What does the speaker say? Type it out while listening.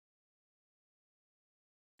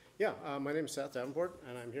My name is Seth Davenport,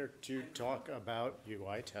 and I'm here to talk about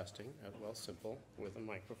UI testing at Wealthsimple with a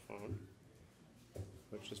microphone,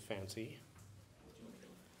 which is fancy.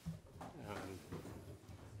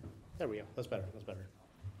 There we go. That's better. That's better.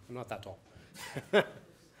 I'm not that tall.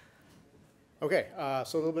 Okay,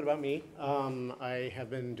 so a little bit about me. I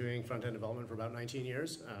have been doing front-end development for about 19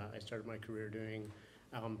 years. I started my career doing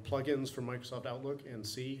plugins for Microsoft Outlook in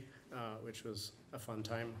C, which was a fun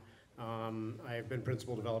time. I've been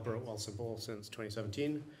principal developer at Wealthsimple since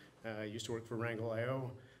 2017. I used to work for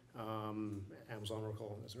Rangle.io, Amazon,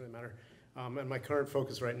 Oracle, doesn't really matter. And my current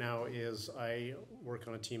focus right now is I work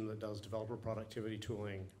on a team that does developer productivity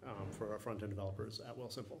tooling for our front-end developers at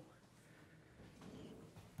Wealthsimple.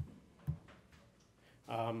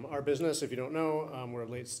 Our business, if you don't know, we're a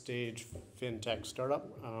late-stage fintech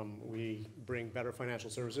startup. We bring better financial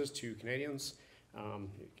services to Canadians. You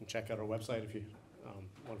can check out our website if you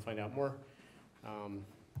want to find out more.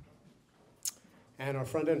 And our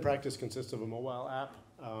front-end practice consists of a mobile app,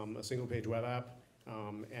 a single-page web app,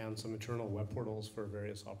 and some internal web portals for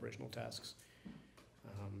various operational tasks.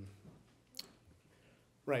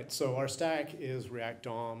 Right, so our stack is React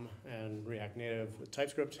DOM and React Native with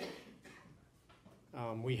TypeScript.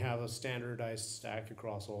 We have a standardized stack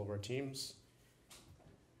across all of our teams.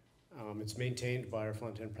 It's maintained by our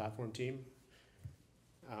front-end platform team.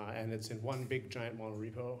 And it's in one big giant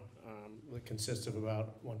monorepo that consists of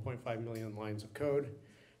about 1.5 million lines of code,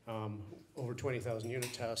 over 20,000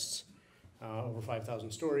 unit tests, over 5,000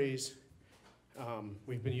 stories.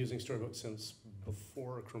 We've been using Storybook since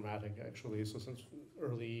before Chromatic, actually, so since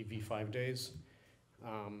early V5 days.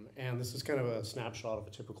 And this is kind of a snapshot of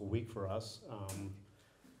a typical week for us.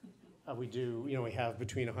 We have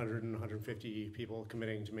between 100 and 150 people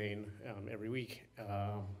committing to main every week.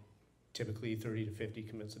 Typically 30 to 50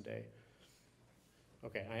 commits a day.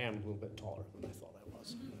 Okay, I am a little bit taller than I thought I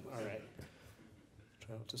was. All right.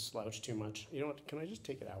 Try not to slouch too much. You know what, can I just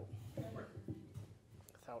take it out?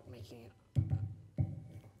 Without making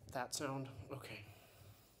that sound? Okay.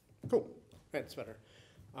 Cool, that's better.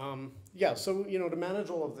 So, to manage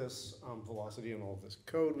all of this velocity and all of this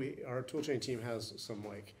code, our toolchain team has some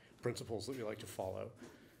principles that we like to follow.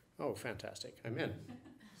 Oh, fantastic, I'm in.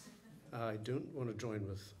 I don't want to join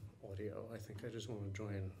with audio. I think I just want to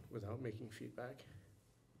join without making feedback,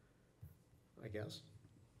 I guess.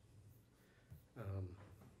 Okay,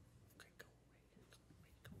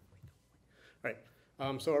 go away.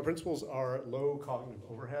 All right, so our principles are low cognitive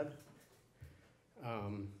overhead.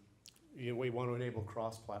 We want to enable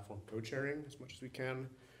cross-platform code sharing as much as we can,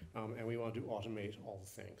 and we want to automate all the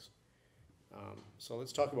things. So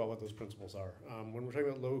let's talk about what those principles are. When we're talking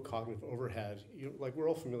about low cognitive overhead, we're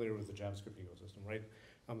all familiar with the JavaScript ecosystem, right?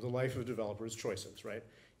 The life of developers' choices, right?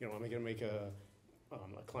 Am I going to make a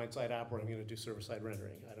client-side app, or am I going to do server-side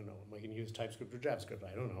rendering? I don't know. Am I going to use TypeScript or JavaScript?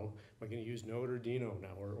 I don't know. Am I going to use Node or Dino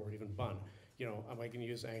now, or even Bun? Am I going to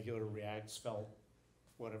use Angular, React, Svelte,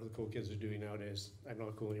 whatever the cool kids are doing nowadays? I'm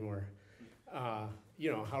not cool anymore. How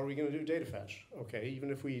are we going to do data fetch? Okay, even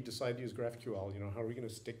if we decide to use GraphQL, how are we going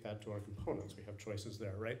to stick that to our components? We have choices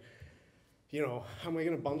there, right? How am I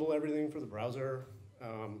going to bundle everything for the browser?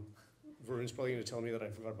 Vern's probably going to tell me that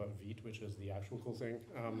I forgot about Vite, which is the actual cool thing.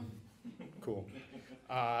 Cool.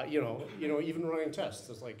 Even running tests,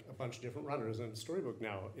 there's a bunch of different runners, and Storybook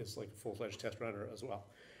now is a full-fledged test runner as well.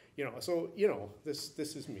 This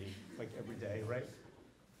is me, every day, right?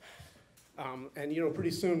 And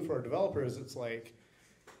pretty soon for our developers, it's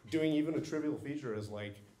doing even a trivial feature is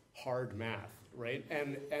hard math, right?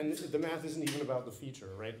 And the math isn't even about the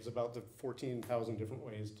feature, right? It's about the 14,000 different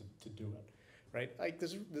ways to do it, right?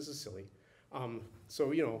 This is silly.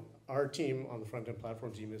 Our team on the front-end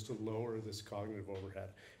platform team is to lower this cognitive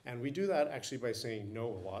overhead. And we do that actually by saying no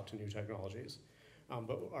a lot to new technologies.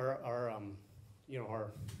 But our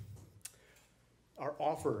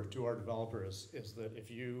offer to our developers is that if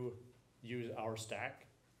you use our stack,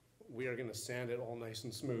 we are going to sand it all nice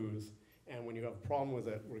and smooth, and when you have a problem with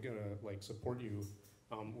it, we're going to support you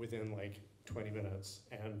within 20 minutes,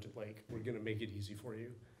 and we're going to make it easy for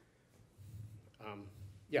you.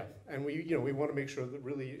 And we want to make sure that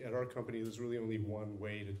really at our company there's really only one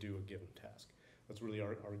way to do a given task. That's really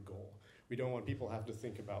our goal. We don't want people to have to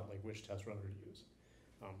think about which test runner to use.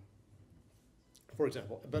 For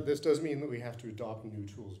example, but this does mean that we have to adopt new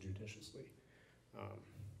tools judiciously.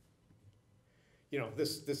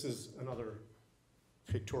 This is another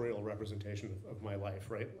pictorial representation of my life,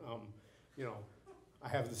 right? I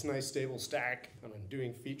have this nice stable stack, and I'm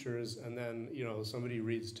doing features, and then somebody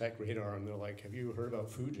reads Tech Radar, and they're like, "Have you heard about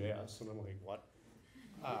Foo.js?" And I'm like, "What?"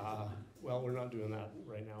 Well, we're not doing that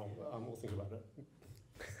right now. We'll think about it.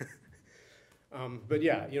 But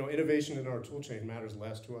yeah, innovation in our toolchain matters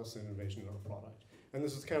less to us than innovation in our product. And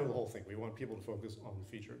this is kind of the whole thing. We want people to focus on the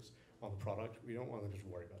features, on the product. We don't want them to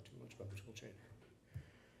worry about too much about the toolchain.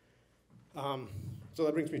 So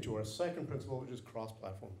that brings me to our second principle, which is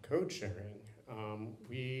cross-platform code sharing.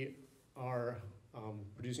 We are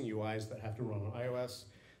producing UIs that have to run on iOS,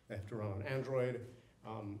 they have to run on Android,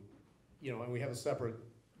 and we have a separate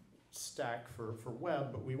stack for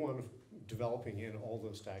web, but we want developing in all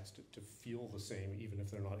those stacks to feel the same, even if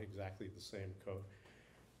they're not exactly the same code.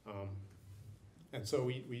 And so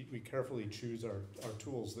we carefully choose our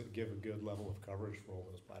tools that give a good level of coverage for all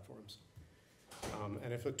those platforms.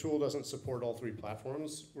 And if a tool doesn't support all three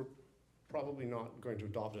platforms, we're probably not going to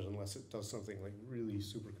adopt it unless it does something like really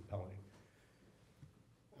super compelling.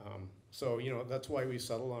 So that's why we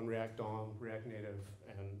settled on React DOM, React Native,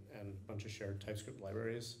 and a bunch of shared TypeScript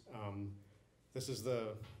libraries. This is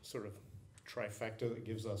the sort of trifecta that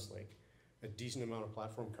gives us like a decent amount of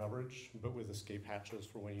platform coverage, but with escape hatches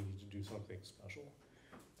for when you need to do something special.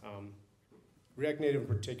 React Native in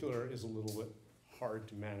particular is a little bit hard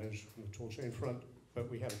to manage from the toolchain front, but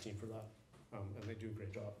we have a team for that, and they do a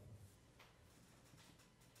great job.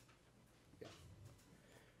 Yeah.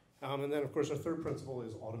 And then, of course, our third principle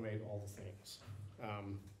is automate all the things.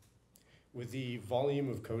 With the volume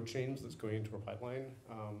of code chains that's going into our pipeline,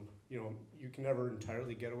 you can never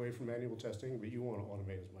entirely get away from manual testing, but you want to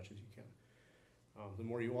automate as much as you can. The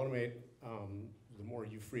more you automate, the more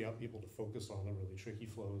you free up people to focus on the really tricky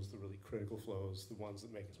flows, the really critical flows, the ones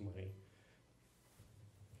that make us money.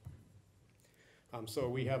 So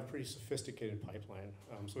we have a pretty sophisticated pipeline.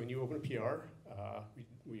 So when you open a PR,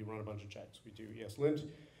 we run a bunch of checks. We do ESLint,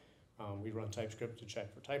 we run TypeScript to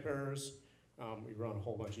check for type errors, we run a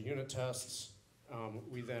whole bunch of unit tests,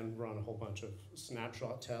 we then run a whole bunch of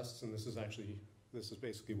snapshot tests, and this is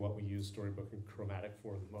basically what we use Storybook and Chromatic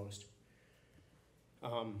for the most.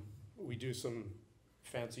 We do some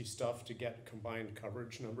fancy stuff to get combined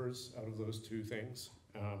coverage numbers out of those two things.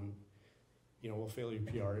 We'll fail your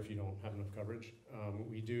PR if you don't have enough coverage.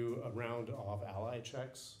 We do a round of ally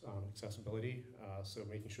checks on accessibility, so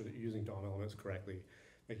making sure that you're using DOM elements correctly,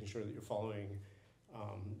 making sure that you're following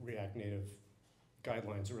React Native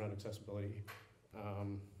guidelines around accessibility.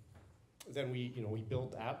 Then we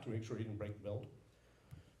build the app to make sure you didn't break the build.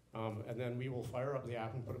 And then we will fire up the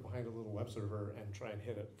app and put it behind a little web server and try and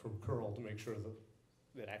hit it from curl to make sure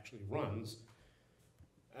that it actually runs.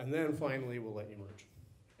 And then finally, we'll let you merge.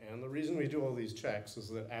 And the reason we do all these checks is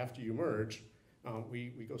that after you merge,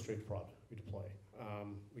 we go straight to prod. We deploy.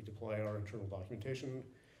 We deploy our internal documentation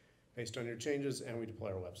based on your changes, and we deploy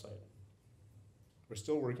our website. We're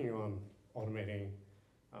still working on automating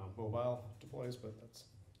mobile deploys, but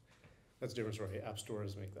that's a different story. App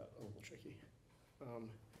stores make that a little tricky.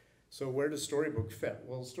 So where does Storybook fit?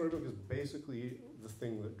 Well, Storybook is basically the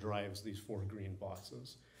thing that drives these four green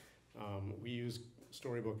boxes. We use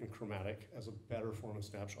Storybook and Chromatic as a better form of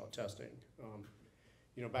snapshot testing.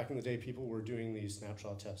 Back in the day, people were doing these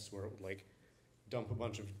snapshot tests where it would like dump a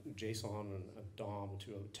bunch of JSON and a DOM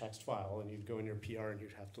to a text file, and you'd go in your PR and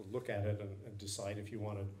you'd have to look at it and decide if you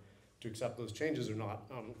wanted to accept those changes or not.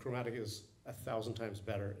 Chromatic is 1,000 times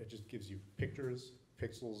better. It just gives you pictures,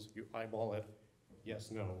 pixels, you eyeball it,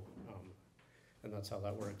 yes, no, and that's how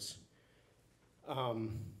that works.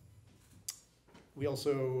 We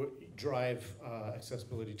also drive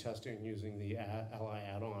accessibility testing using the Ally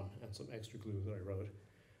add-on and some extra glue that I wrote.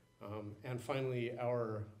 And finally,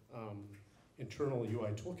 our internal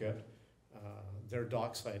UI toolkit, their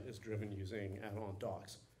doc site is driven using add-on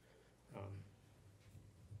docs.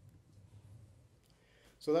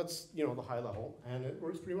 So that's the high level, and it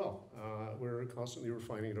works pretty well. We're constantly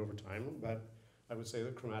refining it over time, but I would say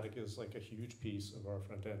that Chromatic is like a huge piece of our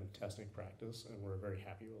front-end testing practice, and we're very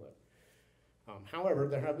happy with it. However,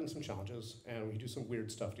 there have been some challenges, and we do some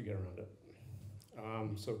weird stuff to get around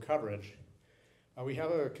it. So coverage. We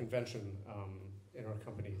have a convention in our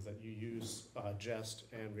company that you use Jest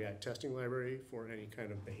and React testing library for any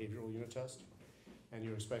kind of behavioral unit test, and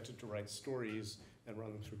you're expected to write stories and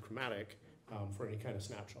run them through Chromatic for any kind of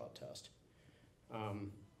snapshot test.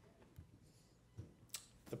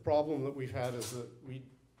 The problem that we've had is that we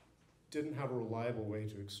didn't have a reliable way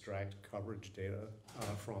to extract coverage data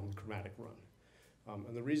from the Chromatic run.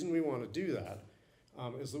 And the reason we want to do that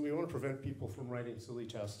is that we want to prevent people from writing silly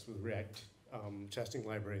tests with React testing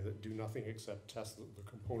library that do nothing except test the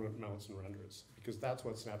component mounts and renders, because that's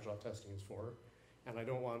what snapshot testing is for. And I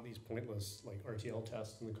don't want these pointless like RTL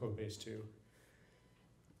tests in the code base too.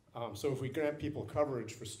 So if we grant people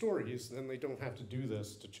coverage for stories, then they don't have to do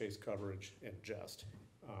this to chase coverage in Jest.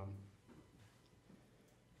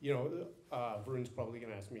 Varun's probably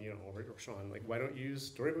going to ask me, or Sean, like, why don't you use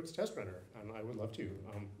Storybook's test runner? And I would love to.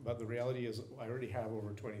 But the reality is I already have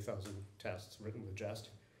over 20,000 tests written with Jest.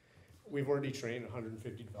 We've already trained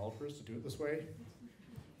 150 developers to do it this way.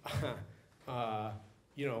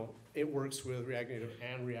 It works with React Native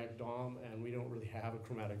and React DOM, and we don't really have a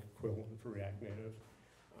chromatic equivalent for React Native.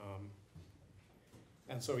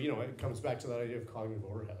 And so, it comes back to that idea of cognitive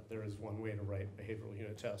overhead. There is one way to write behavioral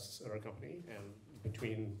unit tests at our company, and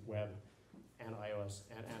between web and iOS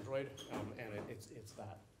and Android, and it's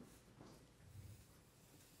that.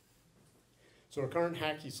 So our current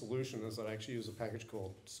hacky solution is that I actually use a package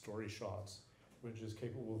called Story Shots, which is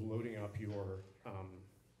capable of loading up your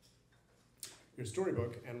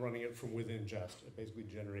storybook and running it from within Jest. It basically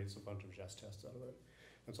generates a bunch of Jest tests out of it.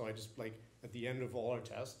 And so I just, at the end of all our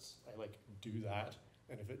tests, I do that,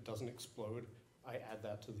 and if it doesn't explode, I add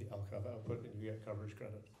that to the LCOV output, and you get coverage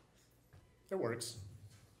credit. It works.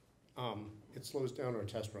 It slows down our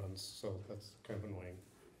test runs, so that's kind of annoying,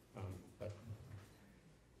 but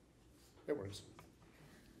it works.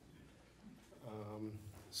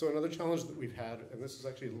 So another challenge that we've had, and this is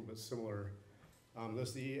actually a little bit similar,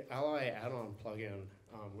 there's the Ally add-on plugin,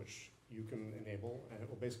 which you can enable, and it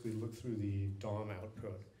will basically look through the DOM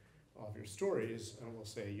output of your stories, and it will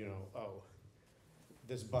say, oh,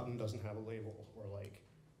 this button doesn't have a label, or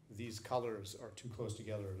these colors are too close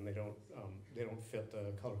together and they don't fit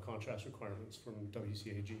the color contrast requirements from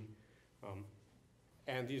WCAG.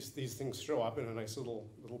 And these things show up in a nice little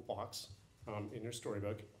box in your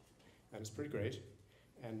storybook, and it's pretty great.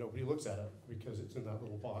 And nobody looks at it because it's in that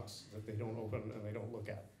little box that they don't open and they don't look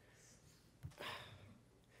at.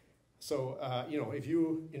 So, if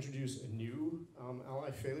you introduce a new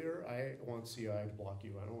Ally failure, I want CI to block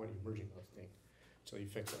you. I don't want you merging those things until you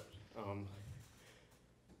fix it.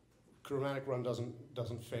 Chromatic run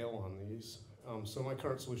doesn't fail on these. So my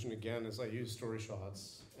current solution, again, is I use Story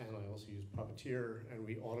Shots, and I also use Puppeteer, and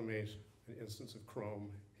we automate an instance of Chrome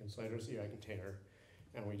inside our CI container,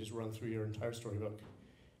 and we just run through your entire storybook.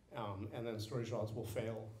 And then Story Shots will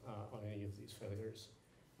fail on any of these failures.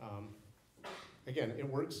 Again, it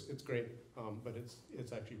works, it's great, but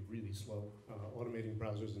it's actually really slow. Automating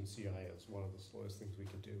browsers in CI is one of the slowest things we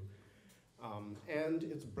can do. And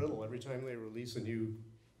it's brittle. Every time they release a new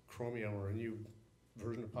Chromium or a new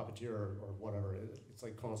version of Puppeteer or whatever, it's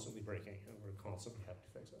constantly breaking, and we're constantly having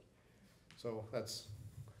to fix it. So that's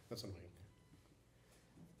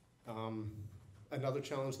annoying. Another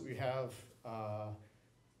challenge that we have,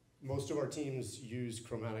 most of our teams use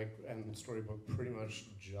Chromatic and Storybook pretty much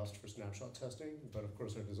just for snapshot testing, but of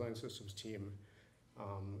course our design systems team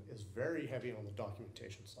is very heavy on the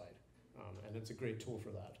documentation side, and it's a great tool for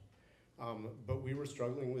that. But we were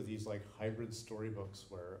struggling with these hybrid storybooks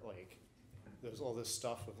where there's all this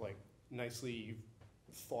stuff with nicely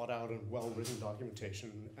thought out and well-written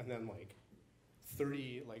documentation, and then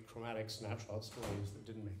 30 chromatic snapshot stories that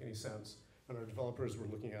didn't make any sense. And our developers were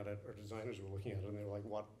looking at it, our designers were looking at it, and they were like,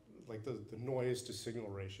 what? The noise to signal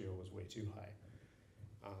ratio was way too high.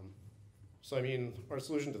 So I mean, our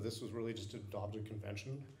solution to this was really just to adopt a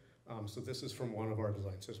convention. So this is from one of our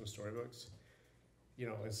design system storybooks.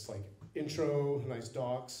 It's intro, nice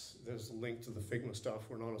docs, there's a link to the Figma stuff.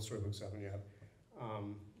 We're not on Storybook 7 yet.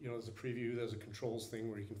 There's a preview, there's a controls thing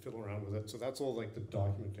where you can fiddle around with it. So that's all the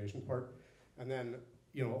documentation part. And then,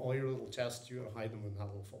 all your little tests, you gotta hide them in that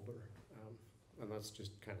little folder. And that's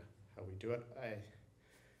just kind of how we do it.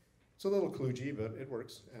 It's a little kludgy, but it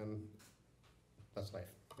works, and that's life.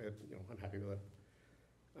 I'm happy with it.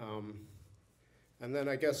 And then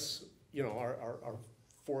I guess, our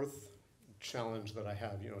fourth challenge that I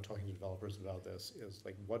have, talking to developers about this is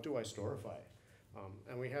what do I storify?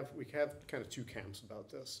 And we have kind of two camps about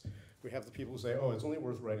this. We have the people who say, oh, it's only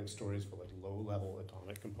worth writing stories for low-level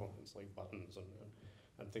atomic components like buttons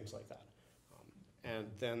and things like that. And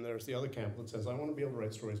then there's the other camp that says, I want to be able to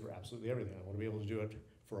write stories for absolutely everything. I want to be able to do it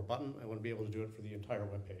for a button. I want to be able to do it for the entire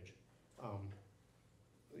web page.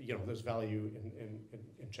 There's value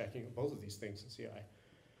in checking both of these things in CI.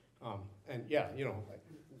 And yeah,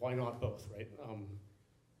 why not both, right?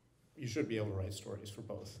 You should be able to write stories for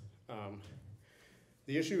both.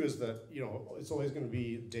 The issue is that, it's always going to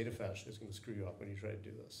be data fetch is going to screw you up when you try to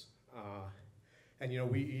do this. And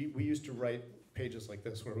we used to write pages like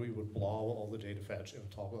this where we would blob all the data fetch in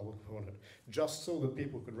a top-level component just so that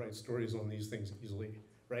people could write stories on these things easily,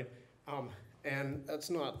 right? And that's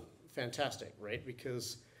not fantastic, right?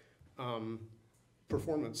 Because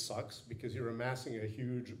performance sucks because you're amassing a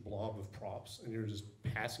huge blob of props and you're just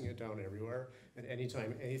passing it down everywhere. And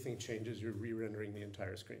anytime anything changes, you're re-rendering the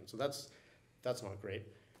entire screen. So that's not great.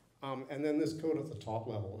 And then this code at the top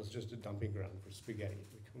level is just a dumping ground for spaghetti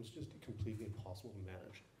becomes just completely impossible to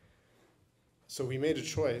manage. So we made a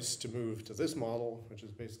choice to move to this model, which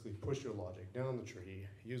is basically push your logic down the tree,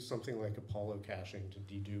 use something like Apollo caching to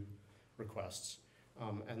dedupe requests.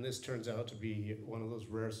 And this turns out to be one of those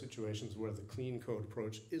rare situations where the clean code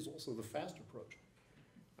approach is also the fast approach.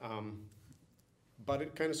 But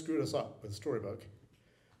it kind of screwed us up with Storybook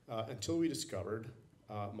until we discovered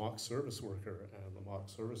mock service worker and the mock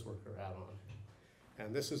service worker add-on.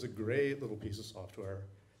 And this is a great little piece of software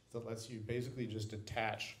that lets you basically just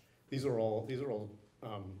attach. These are all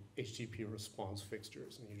HTTP response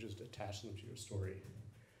fixtures, and you just attach them to your story.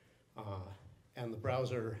 And the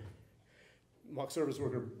browser, mock service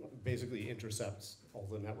worker basically intercepts all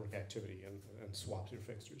the network activity and swaps your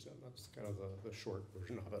fixtures in. That's kind of the short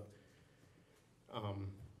version of it.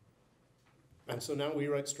 And so now we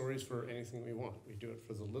write stories for anything we want. We do it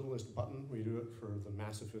for the littlest button. We do it for the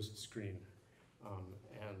massivest screen.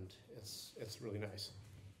 And it's really nice.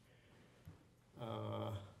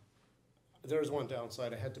 There's one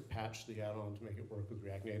downside. I had to patch the add-on to make it work with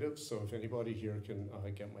React Native. So if anybody here can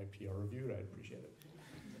get my PR reviewed, I'd appreciate it.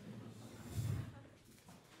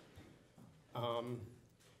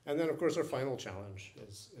 And then, of course, our final challenge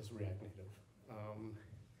is React Native.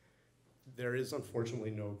 There is, unfortunately,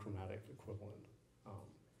 no chromatic equivalent.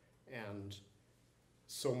 And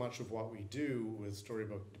so much of what we do with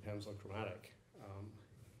Storybook depends on chromatic.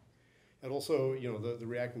 And also, you know, the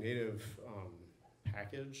React Native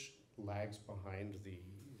package lags behind the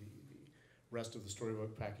rest of the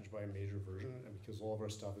Storybook package by a major version, and because all of our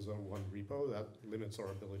stuff is on one repo, that limits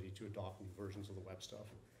our ability to adopt new versions of the web stuff.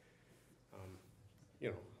 You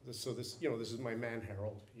know, this is my man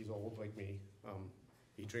Harold. He's old like me.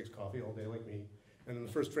 He drinks coffee all day like me. And in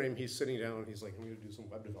the first frame, he's sitting down and he's like, I'm going to do some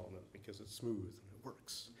web development because it's smooth and it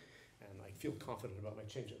works. And I feel confident about my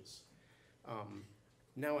changes.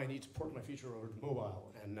 Now I need to port my feature over to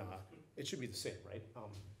mobile, and it should be the same, right?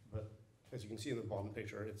 But as you can see in the bottom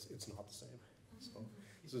picture, it's not the same. So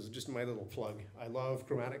this is just my little plug. I love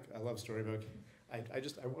chromatic. I love Storybook. I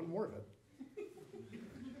want more of it.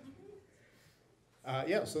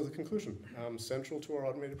 Yeah, so the conclusion. Central to our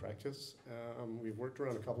automated practice. We've worked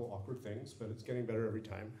around a couple of awkward things, but it's getting better every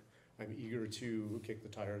time. I'm eager to kick the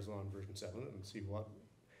tires on version 7 and see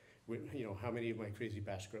how many of my crazy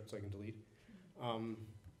bash scripts I can delete.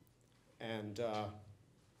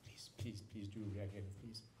 Please do React Native,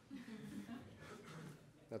 please.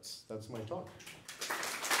 That's my talk.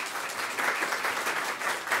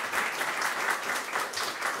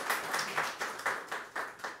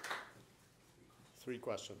 3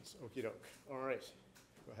 questions. Okie doke. All right.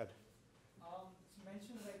 Go ahead. You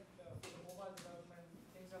mentioned like for the mobile development,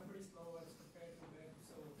 things are pretty slow as compared to web.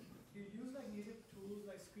 So do you use like native tools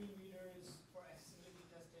like screen readers for accessibility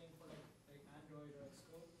testing for like Android or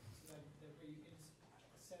Xcode, so that way you can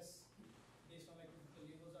assess based on like the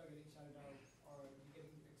labels are getting shouted out, or you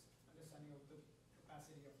getting understanding of the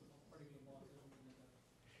capacity of the particular model or something like that?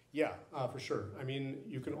 Yeah, for sure. I mean,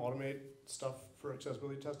 you can automate stuff for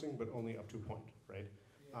accessibility testing, but only up to a point, right?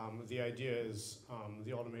 Yeah. The idea is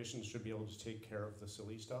the automations should be able to take care of the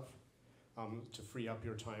silly stuff to free up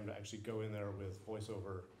your time to actually go in there with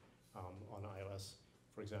VoiceOver on iOS,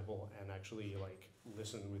 for example, and actually like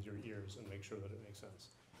listen with your ears and make sure that it makes sense.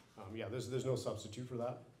 Yeah, there's no substitute for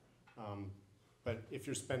that. But if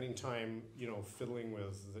you're spending time, fiddling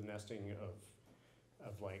with the nesting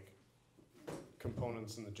of like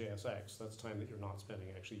components in the JSX, that's time that you're not spending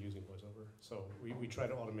actually using VoiceOver. So we try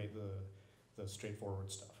to automate the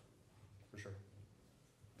straightforward stuff, for sure.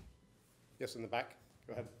 Yes, in the back,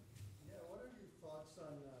 go ahead. Yeah, what are your thoughts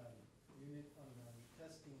on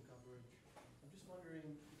testing coverage? I'm just wondering,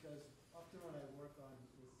 because often when I work on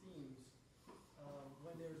with themes,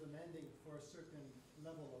 when there's a mandate for a certain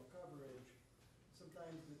level of coverage,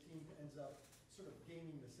 sometimes the team ends up sort of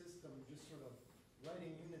gaming the system, just sort of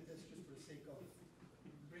writing unit tests just for the sake of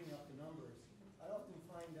bringing up the numbers. I often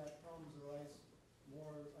find that problems arise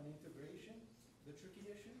more on integration, the tricky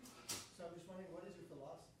issue. So I'm just wondering, what is your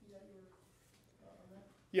philosophy that you're on that?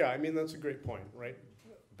 Yeah, I mean, that's a great point, right?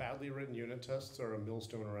 Badly written unit tests are a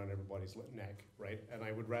millstone around everybody's neck, right? And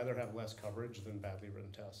I would rather have less coverage than badly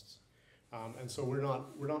written tests. And so we're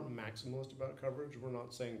not maximalist about coverage. We're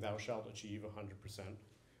not saying thou shalt achieve 100%.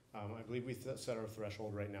 I believe we set our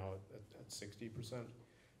threshold right now at 60%.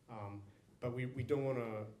 But we don't want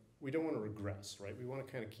to regress, right? We want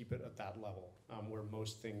to kind of keep it at that level where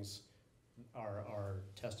most things are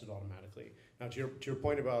tested automatically. Now, to your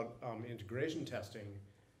point about integration testing,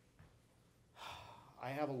 I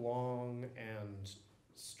have a long and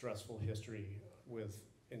stressful history with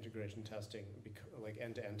integration testing, like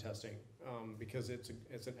end-to-end testing, because it's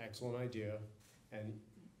an excellent idea, and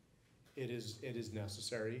it is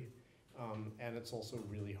necessary, and it's also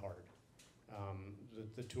really hard.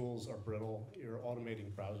 The tools are brittle. You're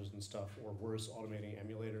automating browsers and stuff, or worse, automating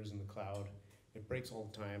emulators in the cloud. It breaks all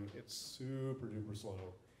the time. It's super duper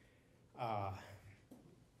slow.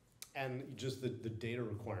 And just the data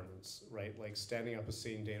requirements, right? Like standing up a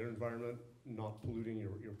sane data environment, not polluting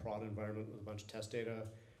your prod environment with a bunch of test data.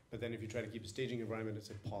 But then if you try to keep a staging environment, it's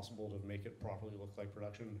impossible to make it properly look like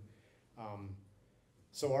production.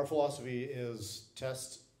 So our philosophy is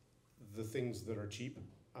test the things that are cheap,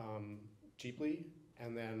 cheaply,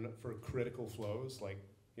 and then for critical flows like,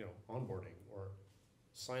 you know, onboarding or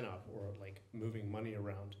sign up or like moving money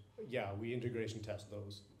around. Yeah, we integration test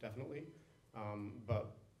those, definitely.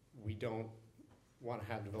 But we don't want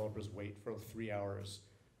to have developers wait for 3 hours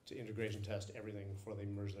to integration test everything before they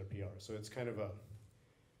merge their PR. So it's kind of a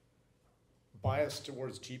bias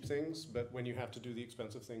towards cheap things, but when you have to do the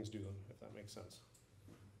expensive things, do them, if that makes sense.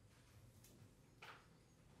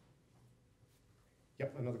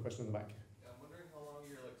 Yep, another question in the back. Yeah, I'm wondering how long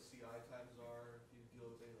your like CI times are, if you deal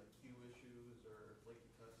with any like queue issues or flaky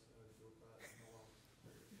tests, how you deal with that, and how long?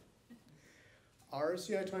 Our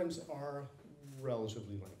CI times are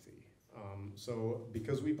relatively lengthy. So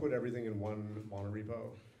because we put everything in one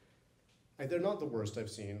monorepo, they're not the worst I've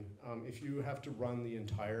seen. If you have to run the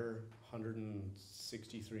entire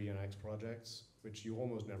 163 NX projects, which you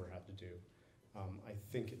almost never have to do, I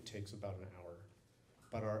think it takes about an hour.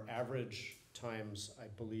 But our average times, I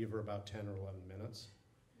believe, are about 10 or 11 minutes,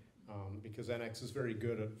 because NX is very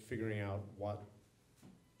good at figuring out what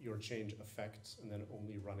your change affects and then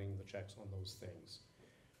only running the checks on those things.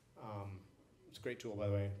 It's a great tool, by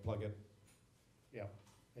the way. Plug it. Yeah,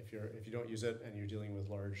 if you don't use it and you're dealing with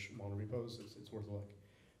large monorepos, it's worth a look.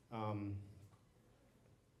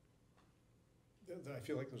 I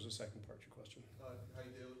feel like there's a second part to your question. How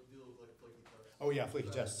you deal with like flaky tests? Oh yeah, flaky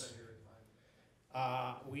tests. Spend your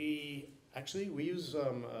time. We use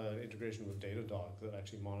an integration with Datadog that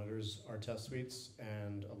actually monitors our test suites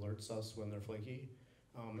and alerts us when they're flaky.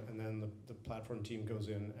 And then the platform team goes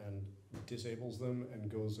in and disables them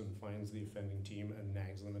and goes and finds the offending team and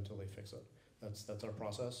nags them until they fix it. That's our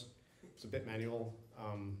process. It's a bit manual,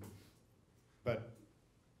 but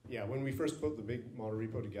yeah, when we first put the big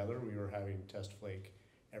monorepo together, we were having test flake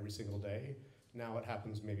every single day. Now it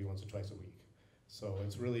happens maybe once or twice a week. So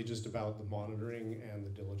it's really just about the monitoring and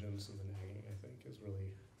the diligence and the nagging, I think, is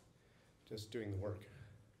really just doing the work.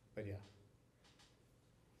 But yeah.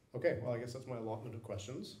 Okay, well, I guess that's my allotment of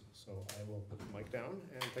questions. So I will put the mic down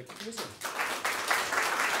and thank you for listening.